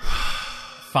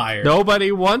 Fire.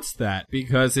 Nobody wants that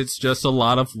because it's just a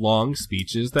lot of long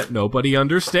speeches that nobody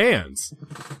understands.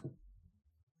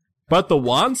 But the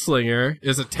Wanslinger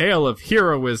is a tale of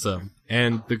heroism,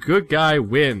 and the good guy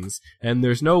wins, and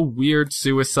there's no weird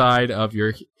suicide of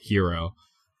your hero.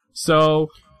 So,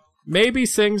 maybe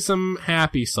sing some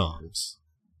happy songs.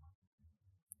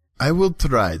 I will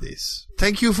try this.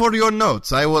 Thank you for your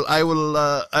notes. I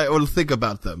will think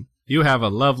about them. You have a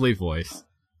lovely voice.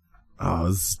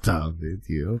 Oh, stop it,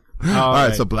 you. All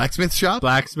Alright, so blacksmith shop?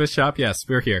 Blacksmith shop, yes,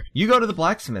 we're here. You go to the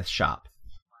blacksmith shop.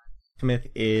 Smith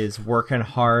is working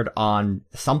hard on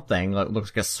something that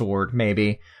looks like a sword,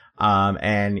 maybe.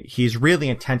 And he's really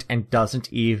intent and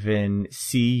doesn't even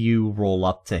see you roll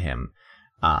up to him.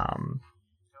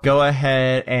 Go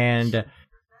ahead and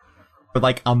for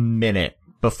like a minute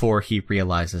before he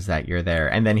realizes that you're there,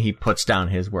 and then he puts down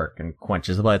his work and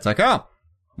quenches the light. It's like, oh,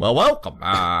 Well, welcome.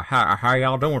 How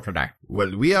y'all doing today?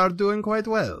 Well, we are doing quite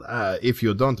well. If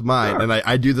you don't mind, Sure. and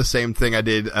I do the same thing I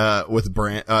did with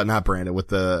not Brandon, with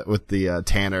the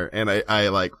Tanner, and I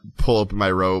like pull up my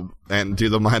robe and do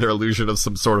the minor illusion of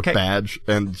some sort of Okay. badge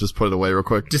and just put it away real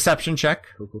quick. Deception check.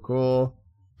 Cool.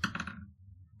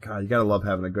 God, you gotta love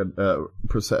having a good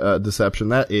deception.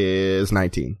 That is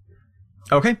 19.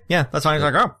 Okay, yeah, that's fine. He's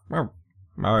like,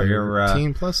 you're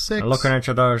 13 plus 6. looking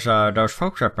into those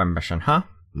folks up on mission, huh?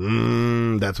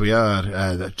 That we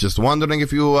are. Just wondering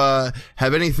if you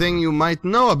have anything you might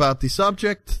know about the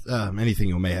subject, anything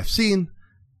you may have seen,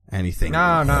 anything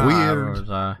weird.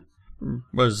 I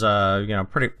was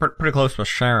pretty close with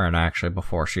Sharon actually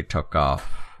before she took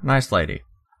off. Nice lady.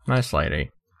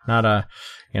 Not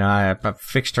I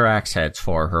fixed her axe heads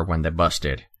for her when they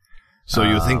busted. So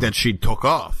you think that she took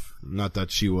off, not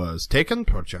that she was taken,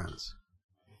 perchance?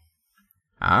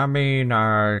 I mean,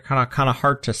 kind of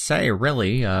hard to say,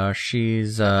 really.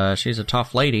 She's a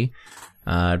tough lady.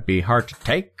 It'd be hard to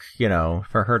take,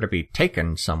 for her to be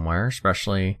taken somewhere,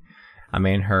 especially. I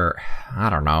mean, I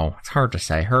don't know. It's hard to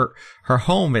say. Her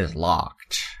home is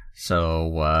locked,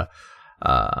 so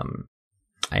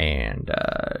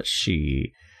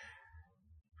she.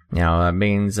 It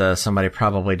means somebody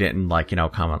probably didn't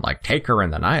come and take her in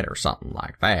the night or something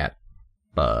like that.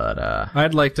 But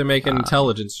I'd like to make an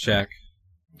intelligence check.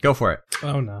 Go for it.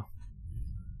 Oh no.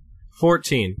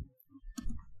 14.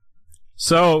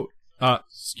 So,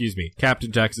 excuse me,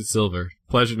 Captain Jackson Silver.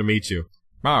 Pleasure to meet you.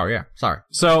 Oh yeah, sorry.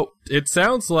 So it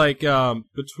sounds like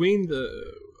between the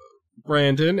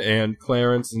Brandon and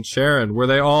Clarence and Sharon, were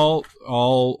they all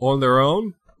on their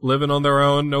own, living on their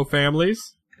own, no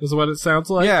families? Is what it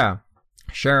sounds like. Yeah,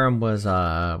 Sharon was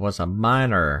a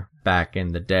miner back in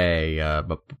the day,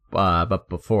 but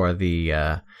before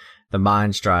the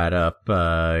mines dried up,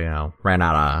 ran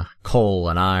out of coal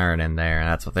and iron in there, and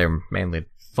that's what they were mainly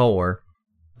for.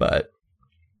 But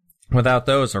without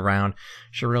those around,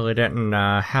 she really didn't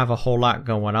have a whole lot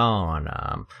going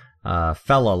on.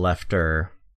 Fella left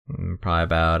her probably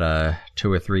about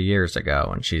 2 or 3 years ago,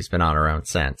 and she's been on her own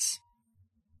since.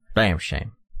 Damn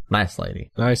shame. Nice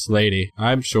lady. Nice lady,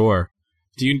 I'm sure.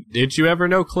 Did you ever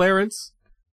know Clarence?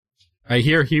 I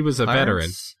hear he was a veteran.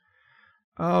 Clarence?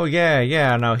 Oh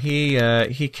yeah. No,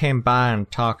 he came by and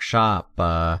talked shop.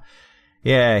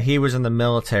 Yeah, he was in the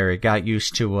military. Got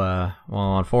used to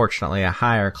unfortunately, a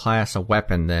higher class of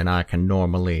weapon than I can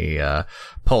normally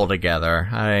pull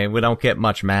together. We don't get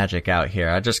much magic out here.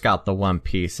 I just got the one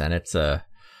piece, and it's no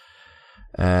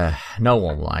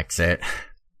one likes it.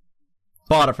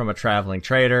 Bought it from a traveling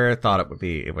trader. Thought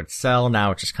it would sell.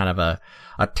 Now it's just kind of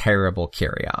a terrible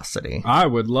curiosity. I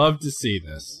would love to see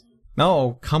this.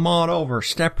 No, come on over.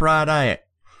 Step right at it.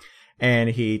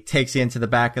 And he takes you into the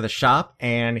back of the shop,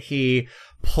 and he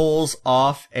pulls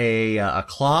off a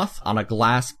cloth on a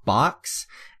glass box,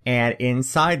 and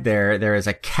inside there is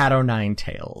a cat o' nine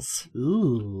tails.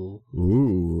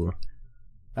 Ooh.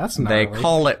 That's nice. They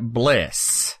call it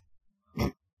bliss.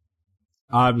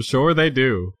 I'm sure they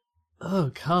do.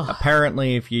 Oh god.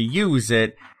 Apparently, if you use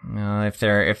it, if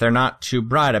they're not too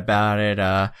bright about it,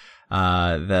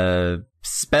 the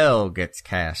spell gets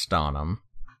cast on them.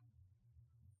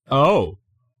 Oh,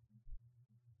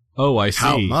 I see.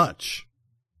 How much?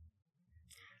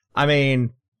 I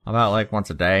mean, about once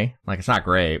a day. It's not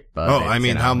great, but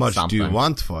how much do you something.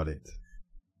 want for it?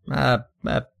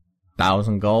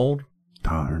 1,000 gold.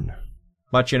 Darn.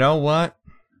 But you know what?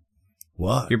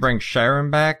 What? If you bring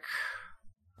Sharon back,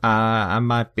 I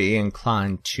might be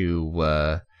inclined to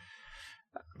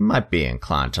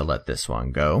let this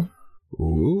one go.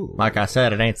 Ooh. Like I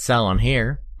said, it ain't selling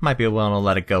here. Might be willing to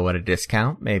let it go at a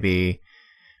discount. Maybe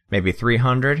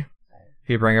 300 if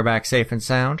you bring her back safe and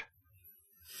sound.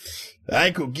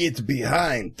 I could get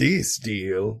behind this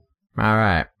deal. All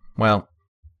right. Well,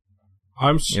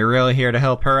 you're really here to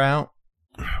help her out?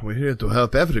 We're here to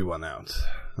help everyone out.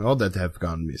 All that have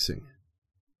gone missing.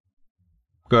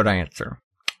 Good answer.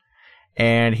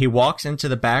 And he walks into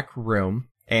the back room,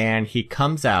 and he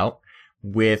comes out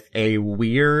with a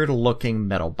weird-looking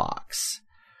metal box.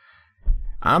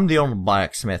 I'm the only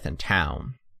blacksmith in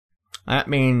town. That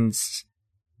means,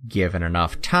 given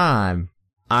enough time,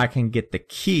 I can get the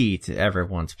key to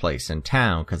everyone's place in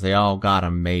town, because they all got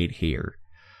 'em made here.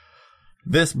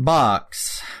 This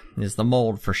box is the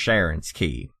mold for Sharon's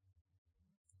key.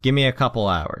 Give me a couple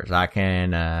hours. I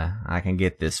can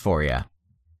get this for you.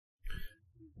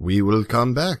 We will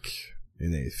come back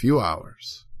in a few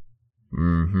hours.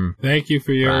 Mm-hmm. Thank you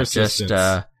for your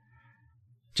assistance.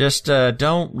 Just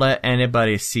don't let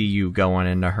anybody see you going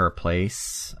into her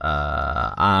place.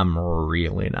 I'm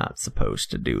really not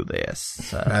supposed to do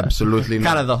this. Absolutely not.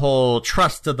 Kind of the whole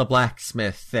trust of the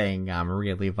blacksmith thing I'm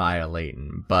really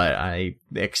violating, but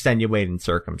extenuating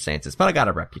circumstances. But I got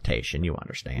a reputation, you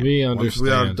understand. We Once we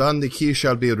are understand. done, the key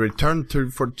shall be returned to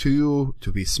you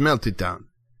to be smelted down.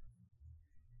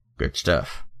 Good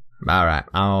stuff. All right,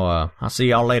 I'll see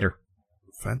y'all later.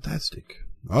 Fantastic.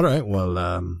 All right,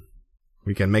 well,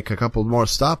 we can make a couple more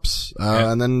stops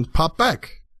and then pop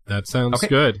back. That sounds Okay.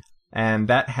 good. And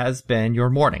that has been your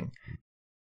morning.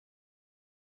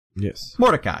 Yes.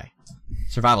 Mordecai,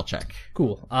 survival check.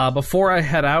 Cool. Before I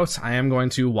head out, I am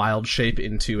going to wild shape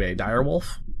into a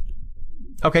direwolf.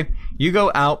 Okay, you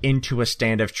go out into a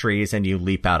stand of trees and you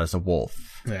leap out as a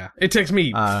wolf. Yeah. It takes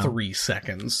me 3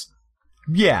 seconds.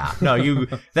 Yeah, no,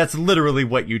 that's literally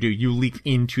what you do. You leap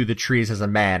into the trees as a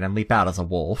man and leap out as a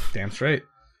wolf. Damn straight.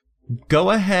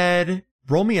 Go ahead,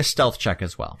 roll me a stealth check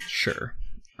as well. Sure.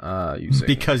 Using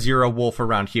Because you're a wolf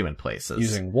around human places.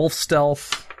 using wolf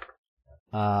stealth.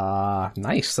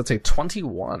 Nice. That's a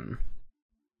 21.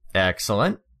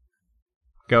 Excellent.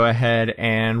 Go ahead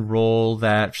and roll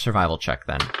that survival check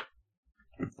then.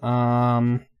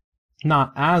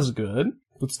 Not as good,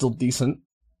 but still decent.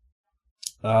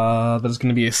 That is going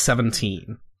to be a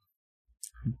 17.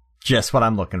 Just what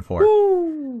I'm looking for.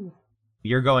 Woo!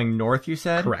 You're going north, you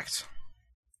said? Correct.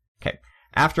 Okay.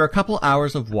 After a couple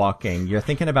hours of walking, you're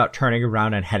thinking about turning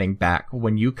around and heading back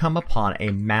when you come upon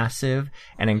a massive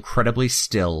and incredibly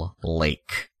still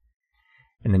lake.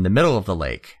 And in the middle of the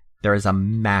lake, there is a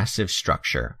massive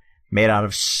structure made out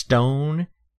of stone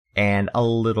and a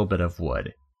little bit of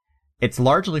wood. It's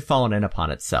largely fallen in upon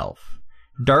itself.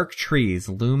 Dark trees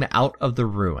loom out of the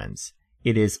ruins.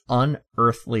 It is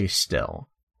unearthly still,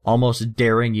 almost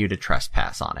daring you to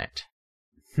trespass on it.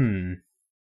 And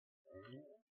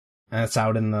it's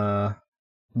out in the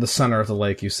center of the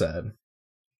lake, you said.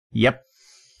 Yep.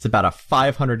 It's about a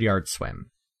 500-yard swim.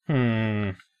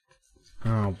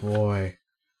 Oh boy.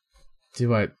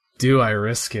 Do I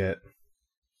risk it?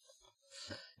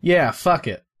 Yeah, fuck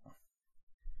it.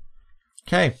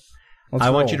 Okay. Let's I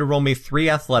want roll. you to roll me 3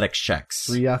 athletics checks.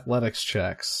 3 athletics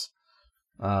checks.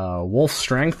 Wolf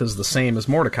strength is the same as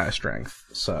Mordecai strength,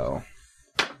 so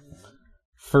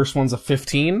first one's a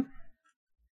 15.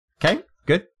 Okay,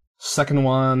 good. Second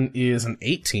one is an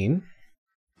 18.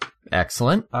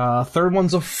 Excellent. Third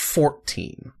one's a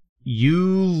 14.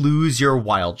 You lose your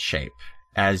wild shape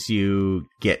as you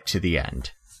get to the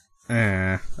end.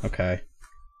 Okay.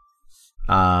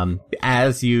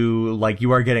 As you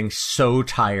are getting so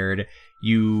tired,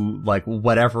 you,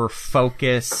 whatever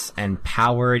focus and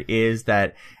power it is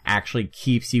that actually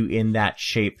keeps you in that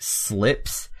shape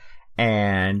slips,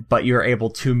 but you're able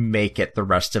to make it the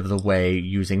rest of the way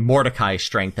using Mordecai's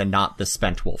strength and not the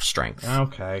spent wolf strength.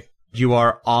 Okay. You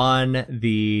are on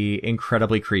the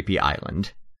incredibly creepy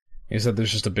island. You said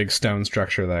there's just a big stone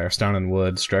structure there, stone and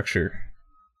wood structure.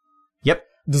 Yep.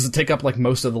 Does it take up,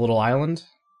 most of the little island?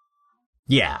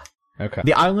 Yeah. Okay.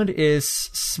 The island is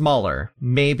smaller,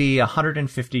 maybe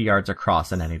 150 yards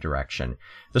across in any direction.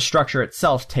 The structure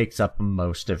itself takes up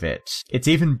most of it. It's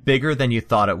even bigger than you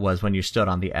thought it was when you stood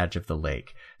on the edge of the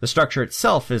lake. The structure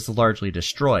itself is largely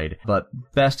destroyed, but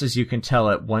best as you can tell,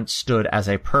 it once stood as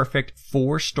a perfect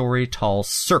 4-story tall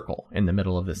circle in the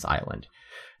middle of this island.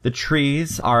 The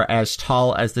trees are as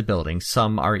tall as the building,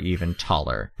 some are even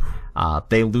taller.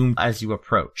 They loom as you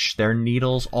approach, their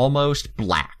needles almost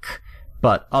black,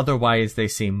 but otherwise they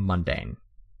seem mundane.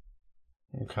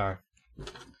 Okay.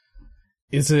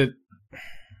 Is it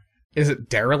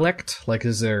derelict?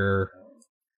 Is there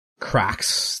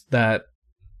cracks that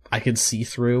I could see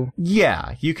through?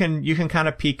 Yeah, you can kind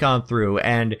of peek on through,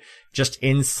 and just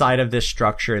inside of this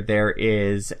structure there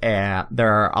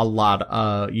are a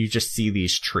lot you just see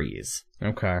these trees.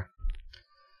 Okay.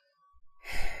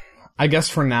 I guess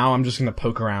for now I'm just gonna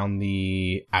poke around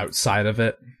the outside of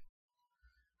it.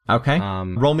 Okay.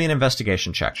 Roll me an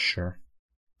investigation check. Sure.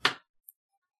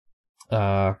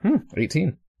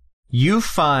 18. You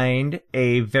find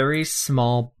a very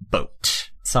small boat.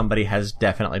 Somebody has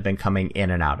definitely been coming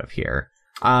in and out of here.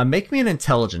 Make me an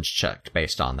intelligence check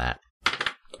based on that.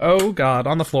 Oh god,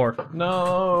 on the floor.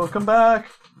 No, come back.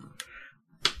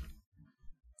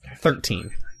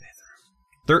 13.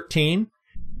 13.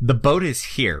 The boat is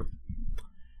here.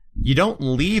 You don't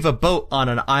leave a boat on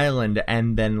an island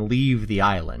and then leave the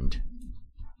island.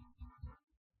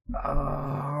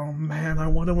 Oh man, I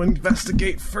want to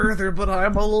investigate further, but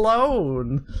I'm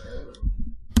alone.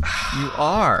 You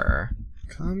are.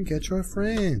 Come get your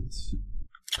friends.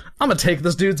 I'm gonna take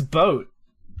this dude's boat.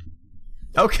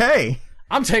 Okay.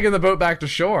 I'm taking the boat back to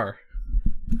shore.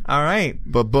 All right.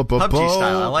 PUBG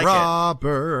style, I like it.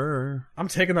 robber. I'm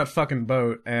taking that fucking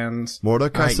boat and...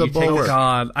 Mordecai Alright, you take Sabor. Oh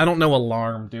god, I don't know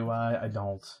alarm, do I? I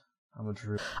don't. I'm a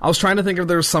true. I was trying to think if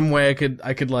there was some way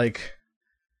I could like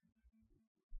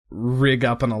rig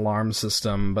up an alarm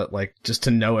system, but like just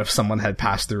to know if someone had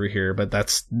passed through here, but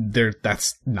that's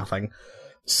nothing.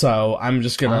 So I'm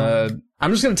just gonna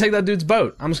take that dude's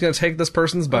boat. I'm just gonna take this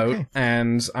person's boat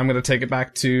and I'm gonna take it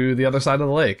back to the other side of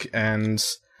the lake and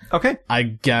Okay. I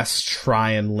guess try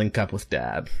and link up with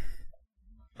Dad.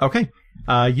 Okay.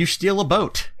 You steal a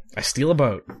boat. I steal a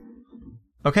boat.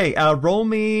 Okay, roll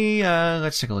me,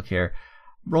 let's take a look here.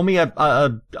 Roll me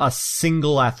a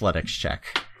single athletics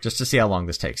check, just to see how long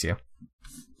this takes you.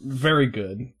 Very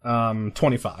good.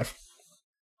 25.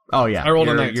 Oh yeah, I rolled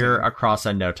a you're, 19. you're across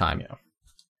in no time. Yeah.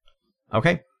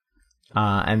 Okay.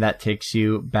 And that takes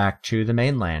you back to the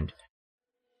mainland.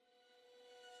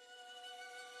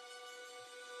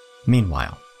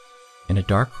 Meanwhile, in a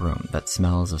dark room that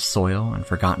smells of soil and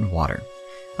forgotten water,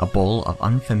 a bowl of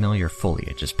unfamiliar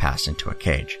foliage is passed into a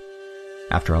cage.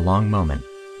 After a long moment,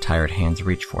 tired hands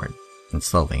reach for it and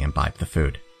slowly imbibe the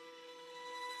food.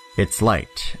 It's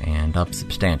light and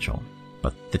unsubstantial,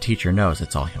 but the teacher knows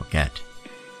it's all he'll get.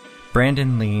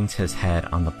 Brandon leans his head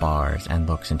on the bars and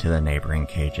looks into the neighboring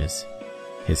cages.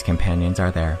 His companions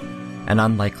are there, an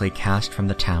unlikely cast from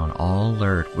the town, all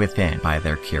lured within by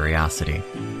their curiosity.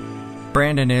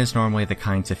 Brandon is normally the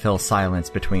kind to fill silence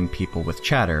between people with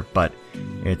chatter, but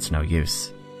it's no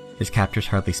use. His captors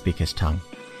hardly speak his tongue,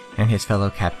 and his fellow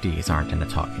captees aren't in a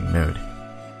talking mood.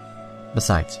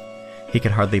 Besides, he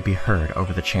could hardly be heard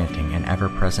over the chanting and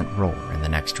ever-present roar in the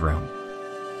next room.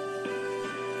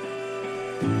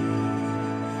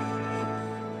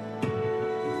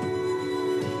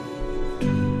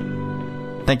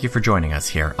 Thank you for joining us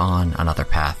here on Another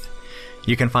Path.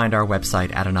 You can find our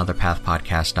website at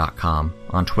anotherpathpodcast.com,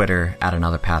 on Twitter at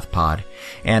anotherpathpod,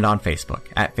 and on Facebook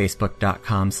at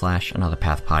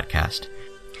facebook.com/anotherpathpodcast.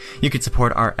 You can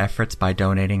support our efforts by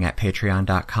donating at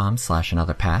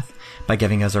patreon.com/anotherpath, by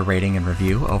giving us a rating and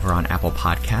review over on Apple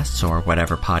Podcasts or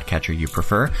whatever podcatcher you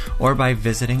prefer, or by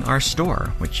visiting our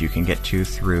store, which you can get to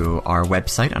through our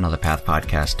website,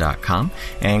 anotherpathpodcast.com,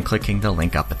 and clicking the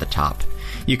link up at the top.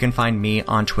 You can find me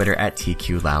on Twitter at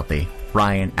TQLoudly,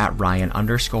 Ryan at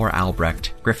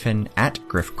Ryan_Albrecht, Griffin at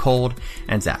GriffCold,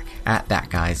 and Zach at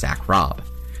ThatGuyZachRob.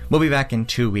 We'll be back in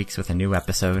 2 weeks with a new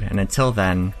episode, and until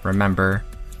then, remember,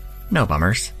 no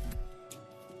bummers.